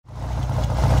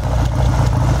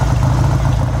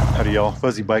Howdy y'all,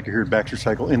 Fuzzy Biker here at Baxter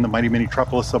Cycle in the mighty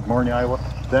metropolis of Marne, Iowa.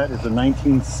 That is a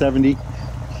 1970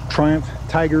 Triumph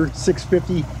Tiger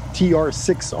 650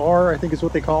 TR6R, I think is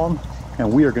what they call them.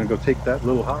 And we are going to go take that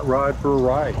little hot rod for a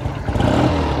ride.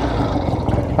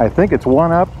 I think it's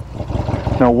one up,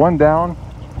 no, one down,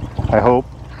 I hope.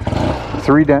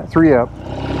 Three down, three up.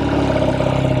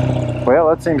 Well,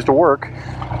 that seems to work.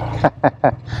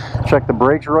 Check the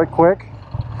brakes right quick.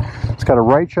 It's got a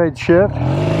right side shift.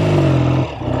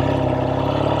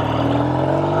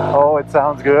 Oh, it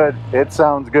sounds good. It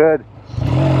sounds good.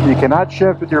 You cannot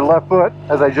shift with your left foot,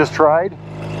 as I just tried.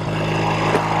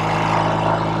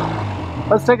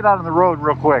 Let's take it out on the road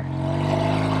real quick.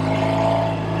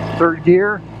 Third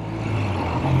gear.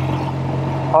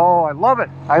 Oh, I love it.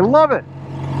 I love it.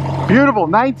 Beautiful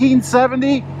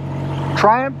 1970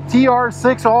 Triumph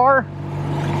TR6R.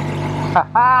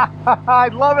 I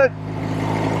love it.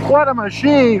 What a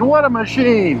machine. What a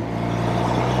machine.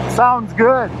 Sounds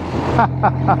good.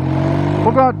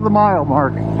 We'll go out to the mile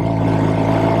mark.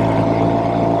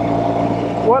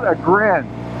 What a grin.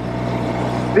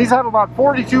 These have about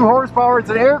 42 horsepower. It's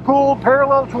an air-cooled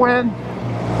parallel twin,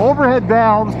 overhead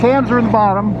valves, cams are in the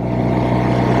bottom.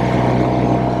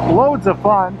 Loads of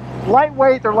fun.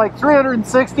 Lightweight, they're like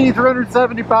 360,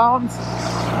 370 pounds.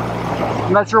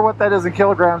 I'm not sure what that is in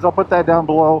kilograms. I'll put that down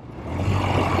below.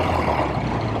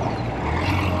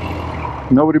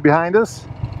 Nobody behind us.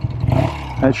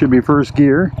 That should be first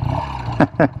gear.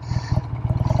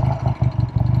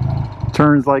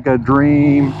 Turns like a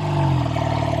dream.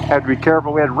 Have to be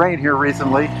careful. We had rain here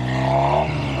recently.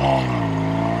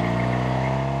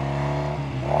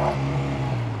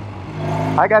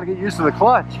 I got to get used to the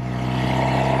clutch.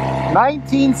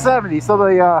 1970. So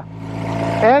the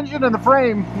engine and the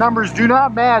frame numbers do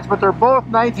not match, but they're both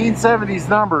 1970s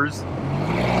numbers.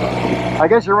 I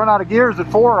guess you run out of gears at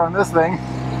 4 on this thing.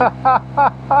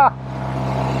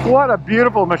 What a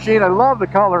beautiful machine. I love the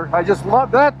color. I just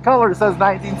love that color. It says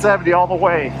 1970 all the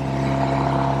way.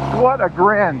 What a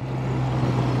grin.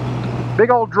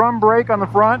 Big old drum brake on the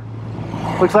front.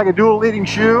 Looks like a dual leading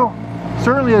shoe.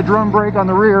 Certainly a drum brake on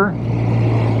the rear.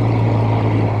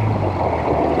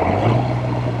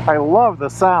 I love the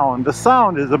sound. The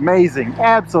sound is amazing.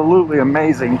 Absolutely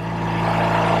amazing.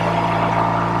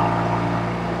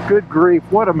 Good grief,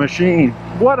 what a machine.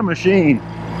 What a machine.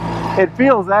 It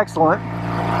feels excellent.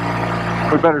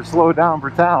 We better slow down for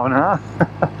town, huh?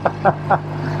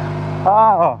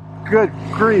 Oh, good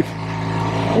grief.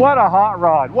 What a hot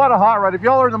rod. What a hot rod. If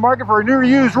y'all are in the market for a new or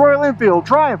used Royal Enfield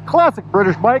Triumph classic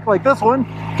British bike like this one,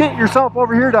 get yourself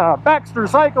over here to Baxter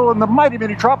Cycle in the mighty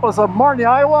metropolis of Marne,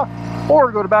 Iowa, or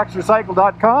go to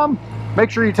baxtercycle.com.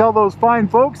 Make sure you tell those fine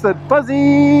folks that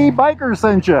Fuzzy Biker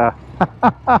sent you.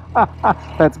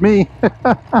 That's me.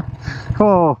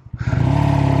 Oh,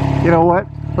 you know what?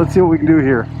 Let's see what we can do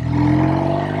here.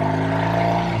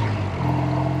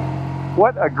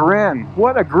 What a grin.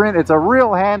 What a grin. It's a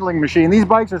real handling machine. These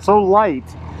bikes are so light.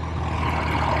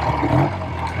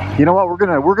 You know what?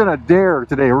 We're gonna dare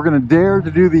today. We're gonna dare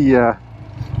to do the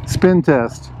spin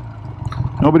test.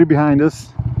 Nobody behind us.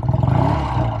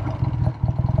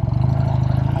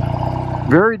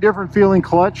 Very different feeling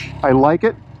clutch. I like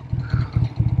it.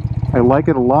 I like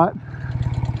it a lot.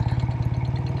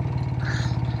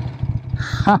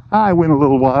 I went a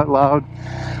little loud.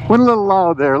 Went a little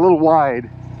loud there, a little wide.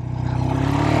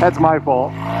 That's my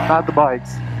fault, not the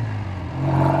bike's.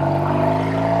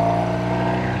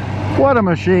 What a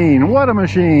machine, what a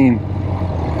machine.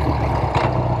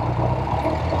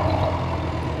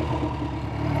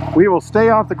 We will stay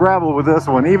off the gravel with this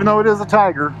one, even though it is a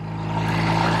Tiger.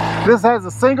 This has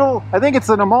a single, I think it's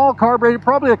an Amal carburetor,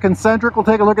 probably a concentric. We'll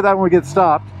take a look at that when we get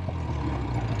stopped.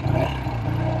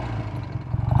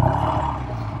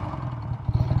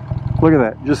 Look at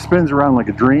that, just spins around like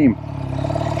a dream.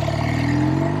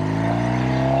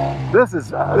 This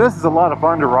is a lot of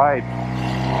fun to ride.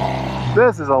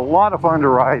 This is a lot of fun to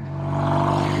ride.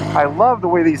 I love the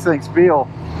way these things feel.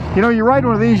 You know, you ride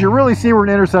one of these, you really see where an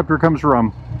Interceptor comes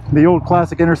from. The old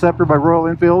classic Interceptor by Royal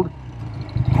Enfield.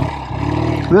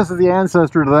 This is the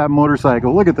ancestor to that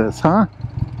motorcycle. Look at this, huh?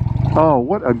 Oh,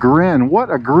 what a grin, what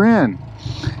a grin.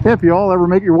 If you all ever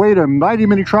make your way to mighty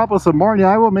metropolis of Marne,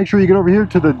 Iowa, make sure you get over here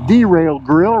to the Derailed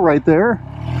Grill right there.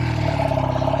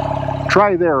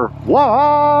 Try their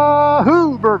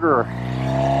Wahoo burger.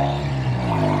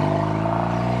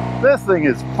 This thing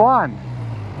is fun.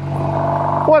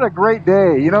 What a great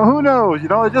day. You know, who knows? You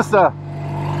know, it's just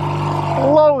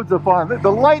loads of fun.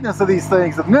 The lightness of these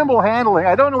things, the nimble handling.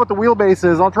 I don't know what the wheelbase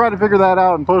is. I'll try to figure that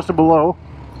out and post it below.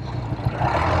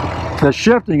 The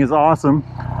shifting is awesome.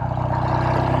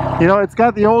 You know, it's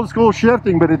got the old school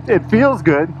shifting, but it feels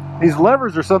good. These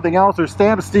levers are something else. They're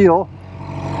stamped steel.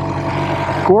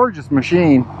 Gorgeous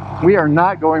machine. We are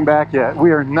not going back yet.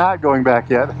 We are not going back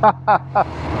yet.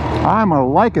 I'm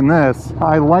liking this.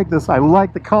 I like this. I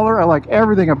like the color. I like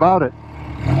everything about it.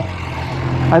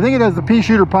 I think it has the pea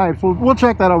shooter pipes. We'll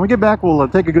check that out. When we get back, we'll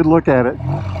take a good look at it.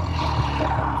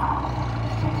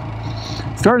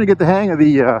 Starting to get the hang of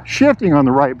the shifting on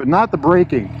the right, but not the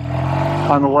braking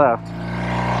on the left.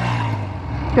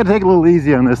 Got to take it a little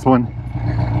easy on this one.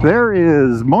 There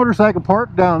is Motorcycle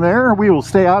Park down there. We will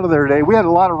stay out of there today. We had a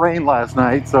lot of rain last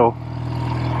night, so.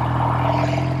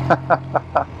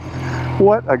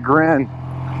 What a grin.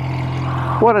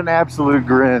 What an absolute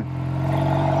grin.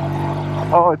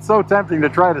 Oh, it's so tempting to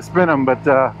try to spin them, but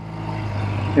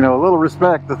you know, a little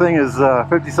respect. The thing is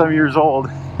 50-some years old.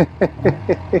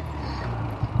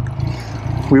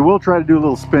 We will try to do a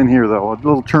little spin here though, a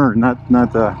little turn,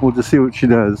 we'll just see what she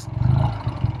does.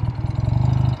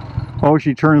 Oh,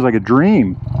 she turns like a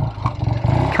dream.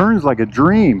 Turns like a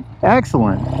dream.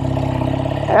 Excellent.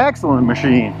 Excellent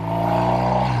machine.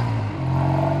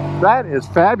 That is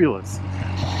fabulous.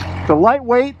 The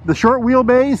lightweight, the short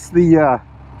wheelbase, the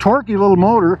torquey little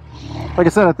motor. Like I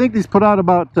said, I think these put out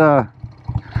about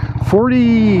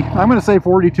 40, I'm going to say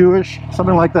 42-ish,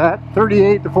 something like that.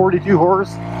 38 to 42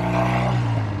 horse.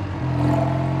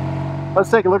 Let's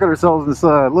take a look at ourselves in this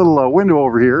little window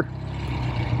over here.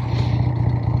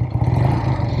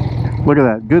 Look at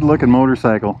that, good looking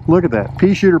motorcycle. Look at that,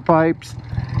 pea shooter pipes,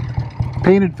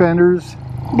 painted fenders,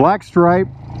 black stripe.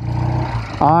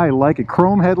 I like it.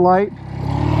 Chrome headlight.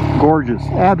 Gorgeous,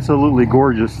 absolutely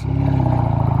gorgeous.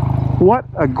 What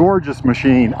a gorgeous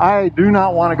machine. I do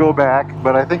not want to go back,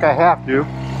 but I think I have to.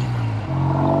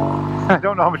 I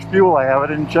don't know how much fuel I have. I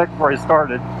didn't check before I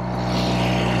started.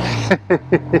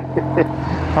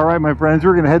 All right, my friends,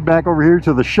 we're going to head back over here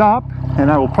to the shop,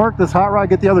 and I will park this hot rod,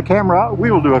 get the other camera out.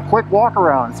 We will do a quick walk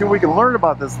around and see what we can learn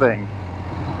about this thing.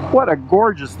 What a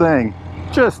gorgeous thing.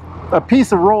 Just a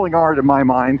piece of rolling art in my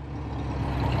mind.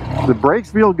 The brakes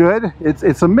feel good.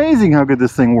 It's amazing how good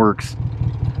this thing works.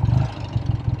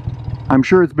 I'm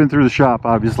sure it's been through the shop,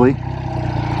 obviously.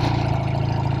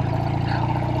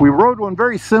 We rode one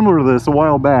very similar to this a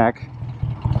while back.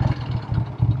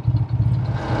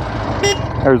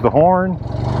 There's the horn.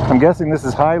 I'm guessing this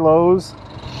is high-lows.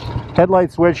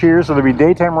 Headlight switch here, so there'll be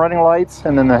daytime running lights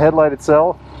and then the headlight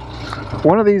itself.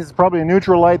 One of these is probably a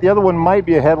neutral light. The other one might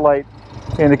be a headlight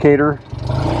indicator.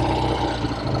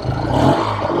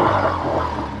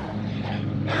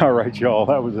 All right, y'all,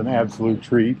 that was an absolute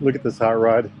treat. Look at this hot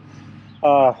rod.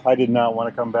 I did not want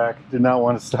to come back. Did not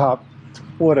want to stop.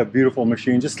 What a beautiful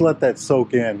machine. Just let that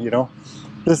soak in, you know.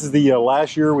 This is the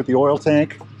last year with the oil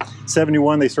tank.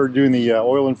 71, they started doing the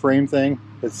oil and frame thing.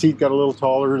 The seat got a little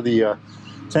taller. The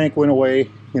tank went away,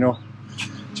 you know.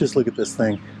 Just look at this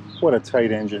thing. What a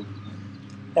tight engine.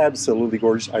 Absolutely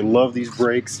gorgeous. I love these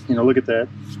brakes. You know, look at that.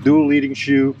 Dual leading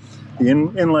shoe. The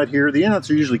inlet here. The inlets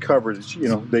are usually covered. It's, you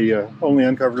know, they only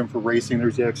uncovered them for racing.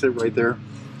 There's the exit right there.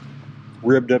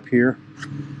 Ribbed up here.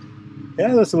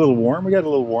 Yeah, that's a little warm. We got a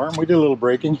little warm. We did a little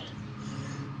braking.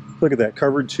 Look at that.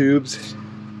 Covered tubes.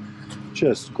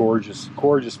 Just gorgeous.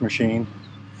 Gorgeous machine.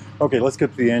 Okay, let's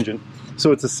get to the engine.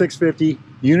 So it's a 650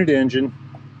 unit engine.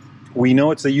 We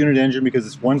know it's a unit engine because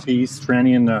it's one piece,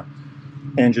 Tranian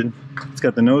engine. It's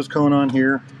got the nose cone on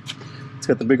here. It's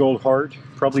got the big old heart,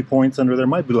 probably points under there.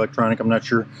 Might be electronic, I'm not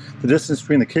sure. The distance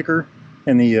between the kicker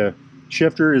and the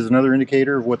shifter is another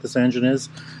indicator of what this engine is.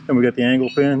 Then we got the angle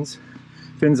fins.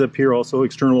 Fins up here also,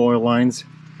 external oil lines.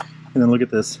 And then look at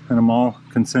this, an Amal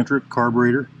concentric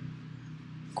carburetor.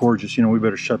 Gorgeous, you know, we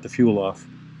better shut the fuel off.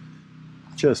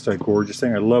 Just a gorgeous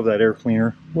thing. I love that air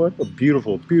cleaner. What a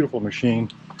beautiful, beautiful machine.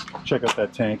 Check out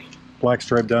that tank. Black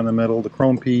stripe down the middle, the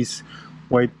chrome piece,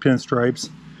 white pinstripes.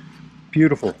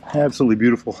 Beautiful, absolutely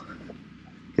beautiful.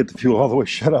 Get the fuel all the way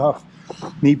shut off.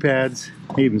 Knee pads,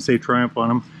 may even say Triumph on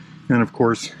them. And then of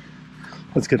course,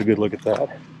 let's get a good look at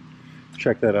that.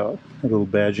 Check that out, a little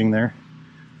badging there.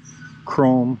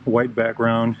 Chrome, white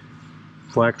background,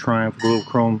 black Triumph, little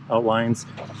chrome outlines.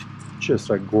 Just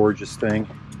a gorgeous thing.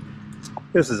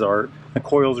 This is art. The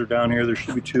coils are down here. There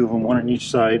should be two of them, one on each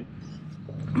side.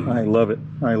 I love it.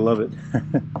 I love it.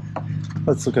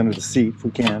 Let's look under the seat if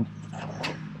we can.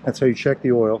 That's how you check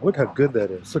the oil. Look how good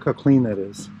that is. Look how clean that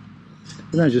is.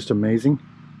 Isn't that just amazing?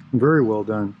 Very well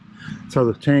done. That's how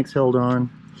the tank's held on.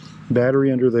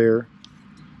 Battery under there.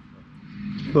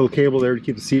 Little cable there to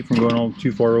keep the seat from going all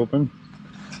too far open.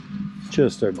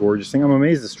 Just a gorgeous thing. I'm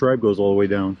amazed the stripe goes all the way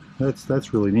down.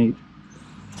 That's really neat.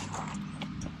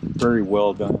 Very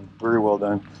well done. Very well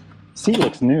done. Seat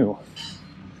looks new.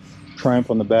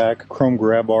 Triumph on the back. Chrome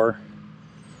grab bar.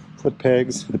 foot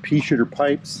pegs, the pea shooter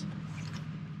pipes.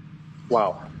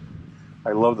 Wow,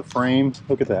 I love the frame.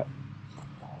 Look at that.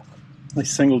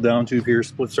 Nice single down tube here,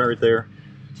 split start right there.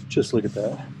 Just look at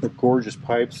that. The gorgeous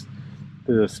pipes,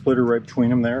 the splitter right between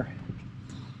them there.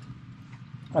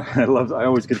 I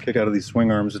always get a kick out of these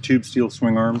swing arms, the tube steel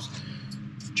swing arms.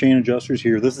 Chain adjusters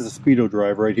here. This is a speedo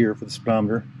drive right here for the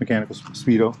speedometer, mechanical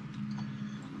speedo.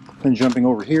 Then jumping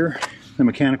over here, the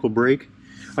mechanical brake.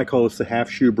 I call this the half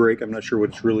shoe brake. I'm not sure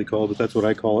what it's really called, but that's what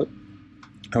I call it.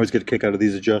 I always get a kick out of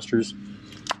these adjusters.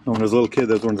 When I was a little kid,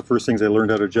 that was one of the first things I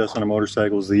learned how to adjust on a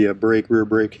motorcycle, is the brake, rear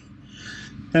brake,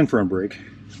 and front brake.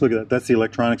 Look at that. That's the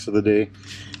electronics of the day.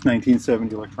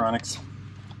 1970 electronics.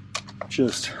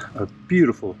 Just a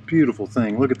beautiful, beautiful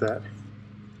thing. Look at that.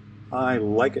 I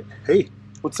like it. Hey,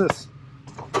 what's this?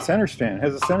 Center stand. It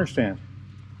has a center stand.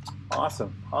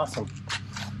 Awesome, awesome.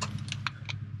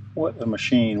 What a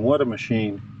machine. What a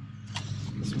machine.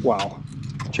 Wow.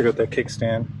 Check out that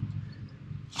kickstand.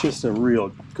 Just a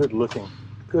real good looking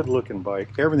bike.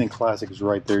 Everything classic is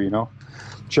right there, you know.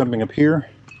 Jumping up here,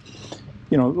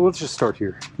 you know, let's just start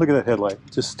here. Look at that headlight.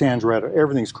 Just stands right up.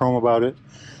 Everything's chrome about it.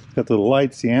 Got the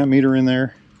lights, the amp meter in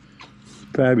there.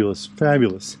 Fabulous,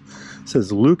 fabulous. It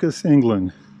says Lucas,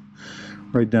 England,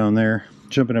 right down there.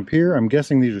 Jumping up here, I'm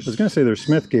guessing these are, I was going to say they're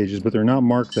Smith gauges, but they're not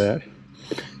marked that.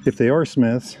 If they are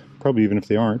Smiths, probably even if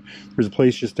they aren't, there's a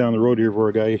place just down the road here where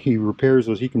a guy, he repairs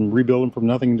those. He can rebuild them from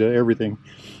nothing to everything.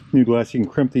 New glass, you can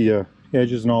crimp the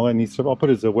edges and all that neat stuff. I'll put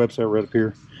his website right up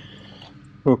here.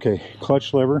 Okay,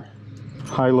 clutch lever,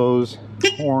 high-lows,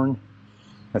 horn.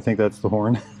 I think that's the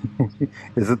horn.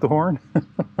 Is it the horn?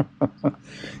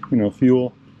 You know,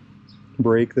 fuel,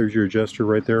 brake, there's your adjuster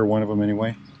right there, one of them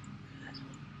anyway.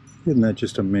 Isn't that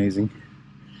just amazing?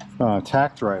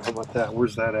 Tack drive, how about that?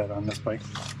 Where's that at on this bike?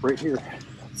 Right here.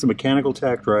 It's a mechanical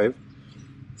tack drive.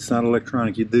 It's not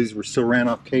electronic. These were still ran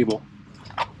off cable.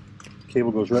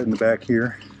 Cable goes right in the back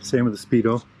here. Same with the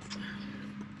Speedo.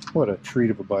 What a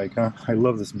treat of a bike, huh? I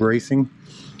love this bracing.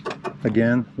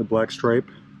 Again, the black stripe,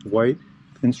 white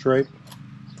pinstripe.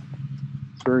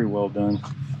 Very well done.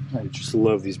 I just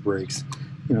love these brakes.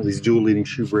 You know, these dual leading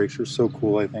shoe brakes are so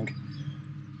cool, I think.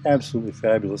 Absolutely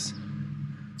fabulous.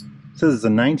 It says it's a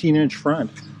 19-inch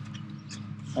front.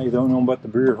 I don't know about the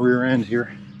rear end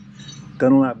here.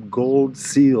 Dunlop Gold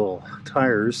Seal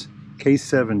tires,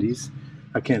 K70s.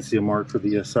 I can't see a mark for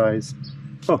the size.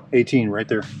 Oh, 18 right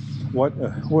there. What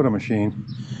a machine.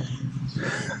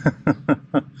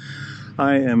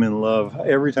 I am in love.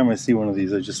 Every time I see one of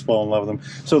these, I just fall in love with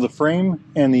them. So the frame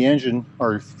and the engine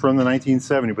are from the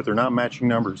 1970, but they're not matching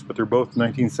numbers, but they're both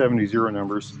 1970 zero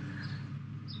numbers.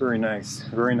 Very nice,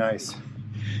 very nice.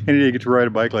 Any day you get to ride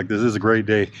a bike like this is a great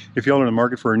day. If y'all are in the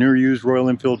market for a new or used Royal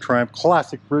Enfield Triumph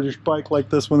classic British bike like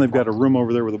this one, they've got a room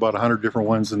over there with about 100 different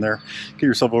ones in there. Get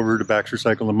yourself over to Baxter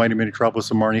Cycle, the mighty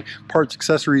metropolis of Marne. Parts,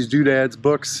 accessories, doodads,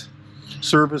 books,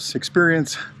 service,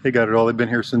 experience. They got it all. They've been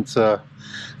here since, I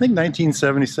think,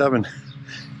 1977.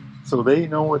 So they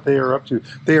know what they are up to.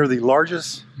 They are the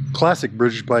largest classic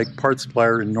British bike parts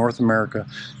supplier in North America.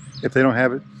 If they don't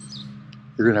have it,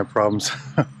 you're gonna have problems.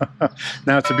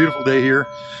 Now it's a beautiful day here.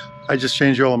 I just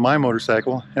changed oil on my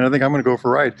motorcycle, and I think I'm gonna go for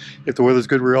a ride. If the weather's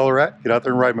good where y'all are at, get out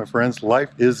there and ride, my friends. Life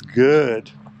is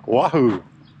good. Wahoo!